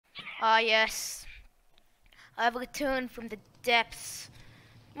Ah, yes. I've returned from the depths.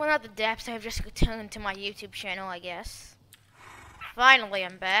 Well, not the depths, I've just returned to my YouTube channel, I guess. Finally,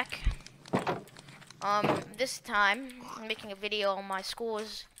 I'm back. This time, I'm making a video on my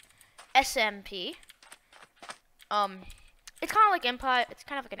school's SMP. It's kind of like Empire, it's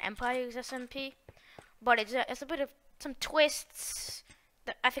kind of like an Empire's SMP, but it's a bit of some twists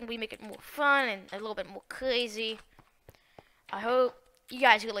that I think we make it more fun and a little bit more crazy. I hope you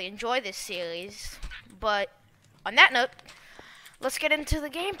guys really enjoy this series, but on that note, let's get into the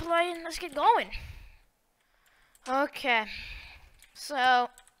gameplay and let's get going. Okay, so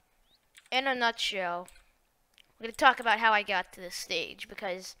in a nutshell, we're going to talk about how I got to this stage,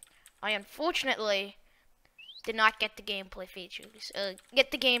 because I unfortunately did not get the gameplay features.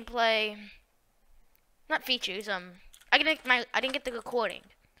 Not features, I didn't get the recording.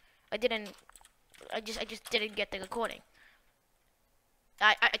 I just didn't get the recording.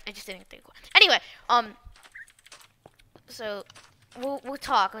 I just didn't get the recording. Anyway, so we'll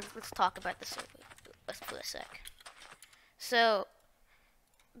talk. Let's talk about this for a sec. So,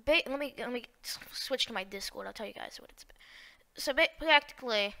 let me switch to my Discord. I'll tell you guys what it's about. So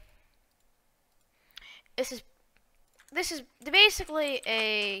practically, this is basically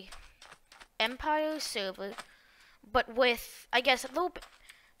a Empire server, but with, I guess, a little bit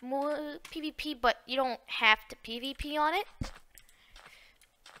more PvP, but you don't have to PvP on it.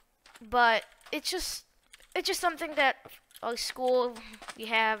 But it's just something that our school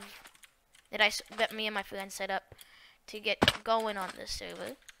that me and my friends set up to get going on this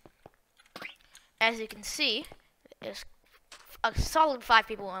server. As you can see, there's a solid 5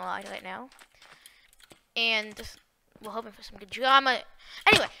 people online right now, and we're hoping for some good drama.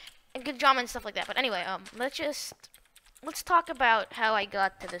 Anyway, and good drama and stuff like that. But anyway, let's talk about how I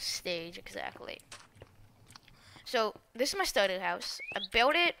got to this stage exactly. So this is my starter house. I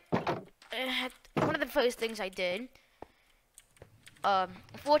built it. One of the first things I did.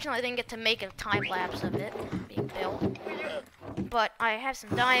 Unfortunately, I didn't get to make a time lapse of it being built. But I have some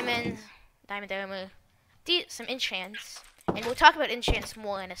diamonds, diamond armor, some enchants, and we'll talk about enchants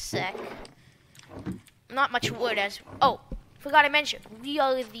more in a sec. Not much wood, forgot to mention, we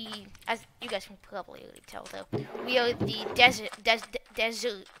are as you guys can probably already tell though, we are the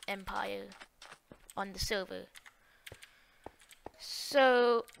desert empire on the server.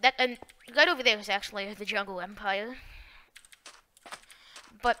 So and right over there is actually the jungle empire.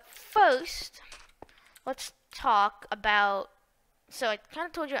 But first, let's talk about. So I kind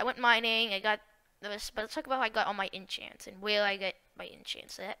of told you I went mining. I got this, but let's talk about how I got all my enchants and where I get my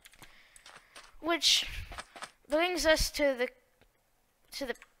enchants at. Which brings us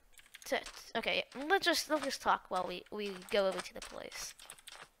okay, let's just talk while we go over to the place.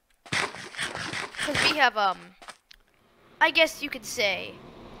 Because we have I guess you could say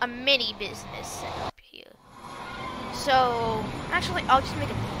a mini business set up here. So actually I'll just make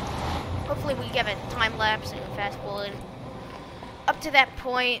it, hopefully we get a time lapse and fast forward up to that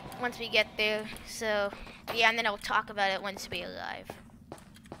point once we get there. So yeah, and then I'll talk about it once we arrive.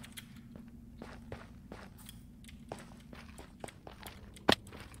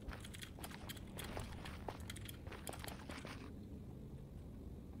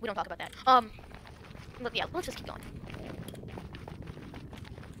 We don't talk about that. But yeah, let's just keep going.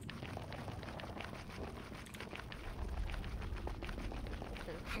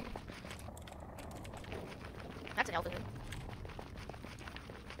 That's an elephant.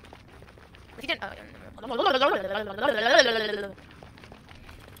 If you didn't,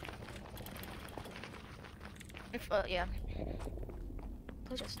 yeah.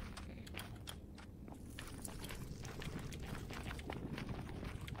 Please just.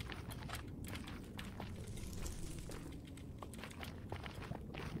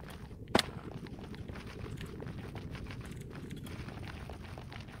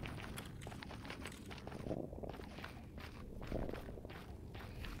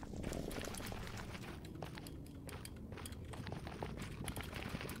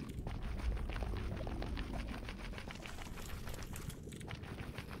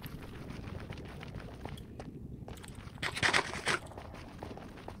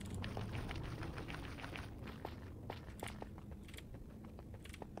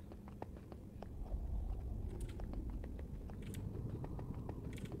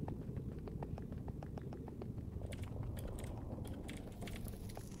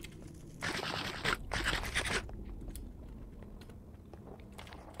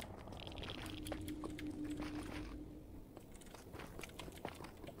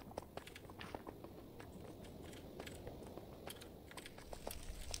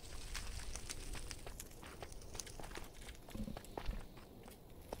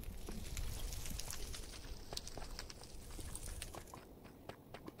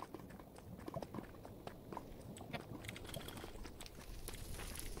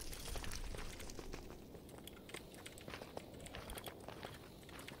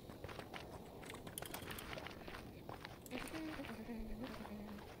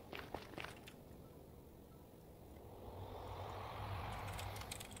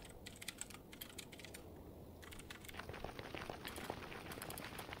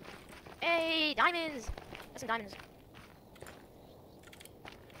 Hey, diamonds! Got some diamonds.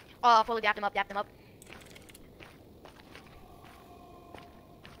 Oh, fully dapped them up, dapped them up.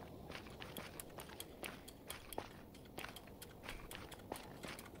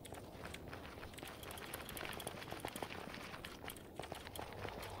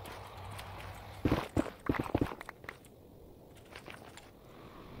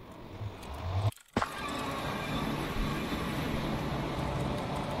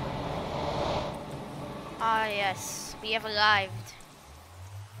 Ah, yes, we have arrived.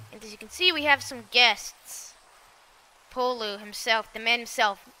 And as you can see, we have some guests. Polu himself, the man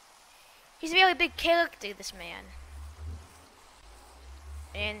himself. He's a really big character, this man.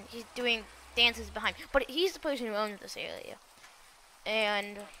 And he's doing dances behind. But he's the person who owns this area.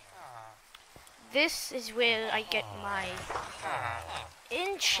 And this is where I get my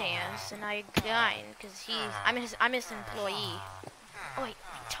enchants and I grind, because I'm his employee. Oh wait,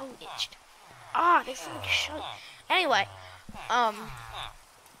 my toe itched. Ah, this thing shut. Anyway,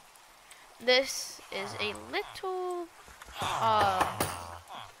 this is a little,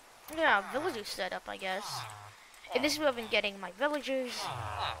 yeah, villager setup, I guess. And this is where I've been getting my villagers,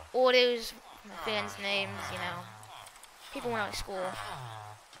 orders, my fans' names, you know, people when I was at school.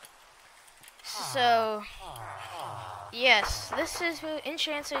 So, yes, this is where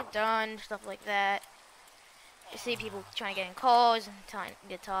enchants are done, stuff like that. You see people trying to get in calls and trying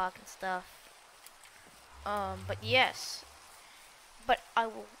to talk and stuff. But yes. But I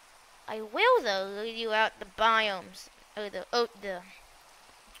will though lead you out the biomes, or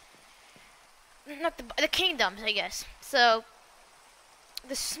not the kingdoms, I guess. So,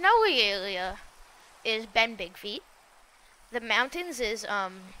 the snowy area is Ben Big Feet. The mountains is,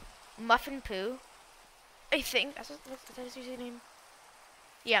 Muffin Poo. I think, that's his username?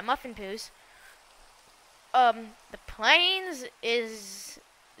 Yeah, Muffin Poos. The plains is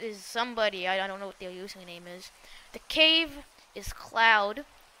somebody, I don't know what their username is. The cave is Cloud.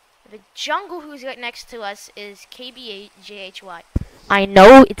 The jungle who's right next to us is KBJHY. I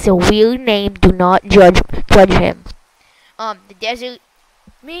know it's a weird name, do not judge him. The desert,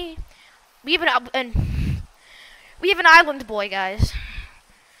 me, we have an island boy, guys.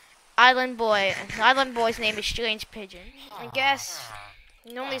 Island boy, and the island boy's name is Strange Pigeon. I guess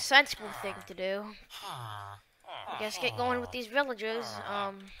the only sensible thing to do, I guess, get going with these villagers.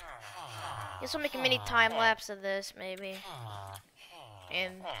 Guess we'll make a mini time lapse of this, maybe.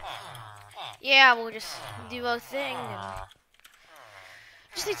 And yeah, we'll just do our thing.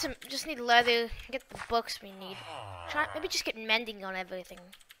 And just need leather. Get the books we need. Maybe just get mending on everything.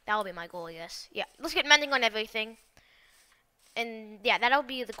 That'll be my goal, I guess. Yeah, let's get mending on everything. And yeah, that'll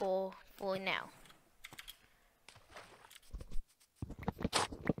be the goal for now.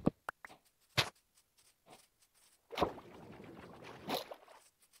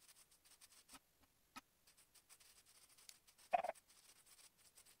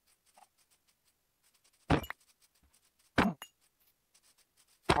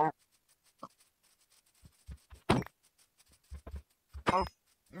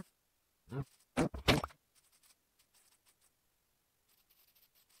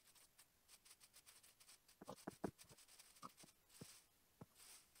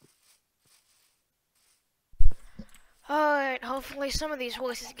 Alright, hopefully some of these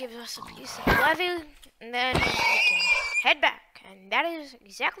horses give us a piece of leather, and then we can head back. And that is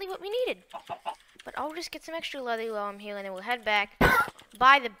exactly what we needed. But I'll just get some extra leather while I'm here, and then we'll head back,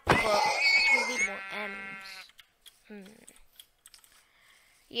 buy the book. Actually, we need more M's.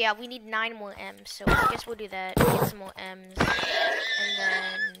 Yeah, we need 9 more M's, so I guess we'll do that. Get some more M's. And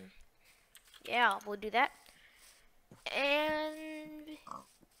then, yeah, we'll do that. And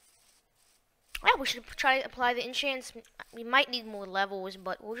yeah, we should try to apply the enchants. We might need more levels,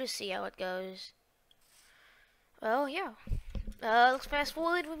 but we'll just see how it goes. Well, yeah. Let's fast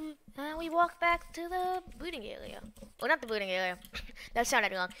forward. We walk back to the breeding area. Well, not the breeding area. That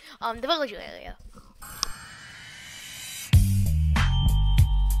sounded wrong. The villager area.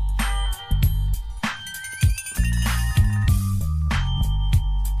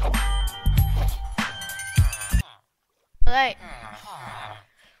 Alright.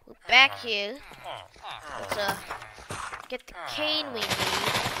 We're back here. Let's get the cane we need.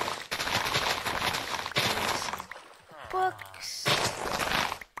 And some books.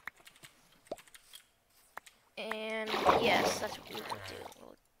 And yes, that's what we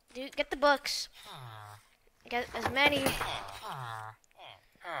will do. Get the books. Get as many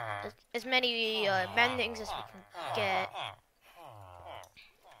mendings as we can get.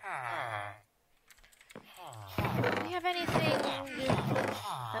 Do we have anything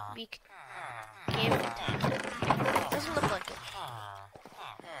that we can give? Doesn't look like it.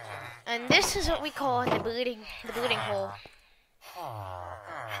 And this is what we call the bleeding hole.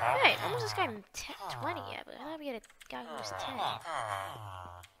 Hey, when was this guy 20 yet? But I thought we had a guy who was 10.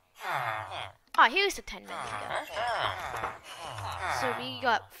 Oh, here's the 10 mending guy. So we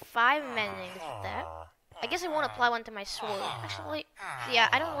got 5 mendings with that. I guess I won't apply one to my sword. Actually, yeah,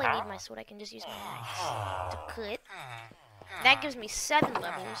 I don't really need my sword. I can just use my axe to cut. That gives me 7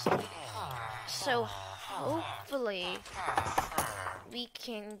 levels. So hopefully we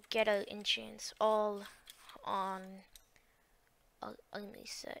can get our enchants all on. Let me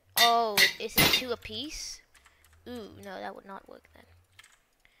say. Oh, is it 2 apiece? Ooh, no, that would not work then.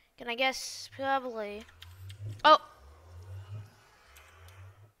 Can I guess probably? Oh.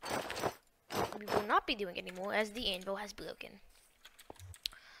 We will not be doing it anymore as the anvil has broken.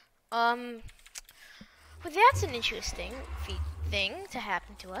 Well, that's an interesting thing to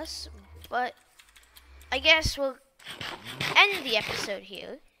happen to us, but I guess we'll end the episode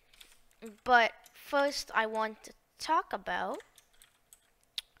here. But first, I want to talk about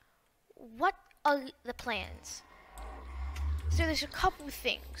what are the plans. So there's a couple of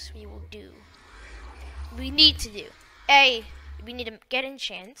things we will do. We need to do. A, we need to get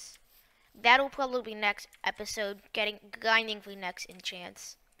enchants. That'll probably be next episode, grinding for next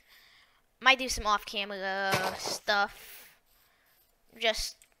enchants. Might do some off-camera stuff.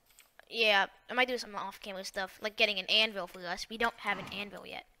 Yeah, I might do some off-camera stuff, like getting an anvil for us. We don't have an anvil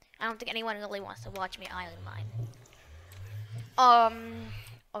yet. I don't think anyone really wants to watch me iron mine.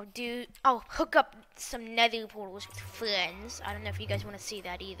 I'll hook up some nether portals with friends. I don't know if you guys want to see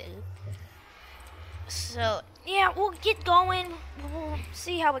that either. So, yeah, we'll get going. We'll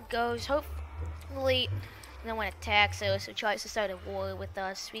see how it goes. Hopefully, no one attacks us or tries to start a war with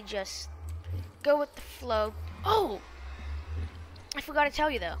us. We just go with the flow. Oh! I forgot to tell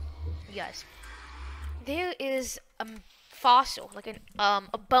you, though, you guys. There is a fossil, like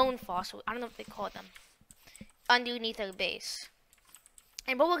a bone fossil. I don't know what they call them. Underneath our base.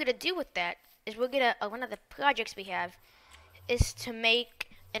 And what we're going to do with that is we're going to, one of the projects we have is to make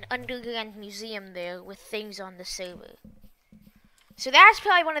an underground museum there with things on the server. So that's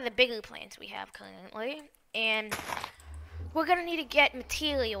probably one of the bigger plans we have currently. And we're going to need to get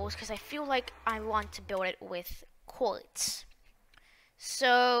materials because I feel like I want to build it with quartz.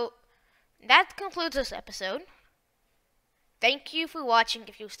 So that concludes this episode. Thank you for watching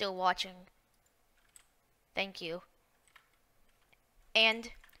if you're still watching. Thank you. And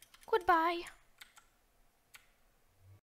goodbye.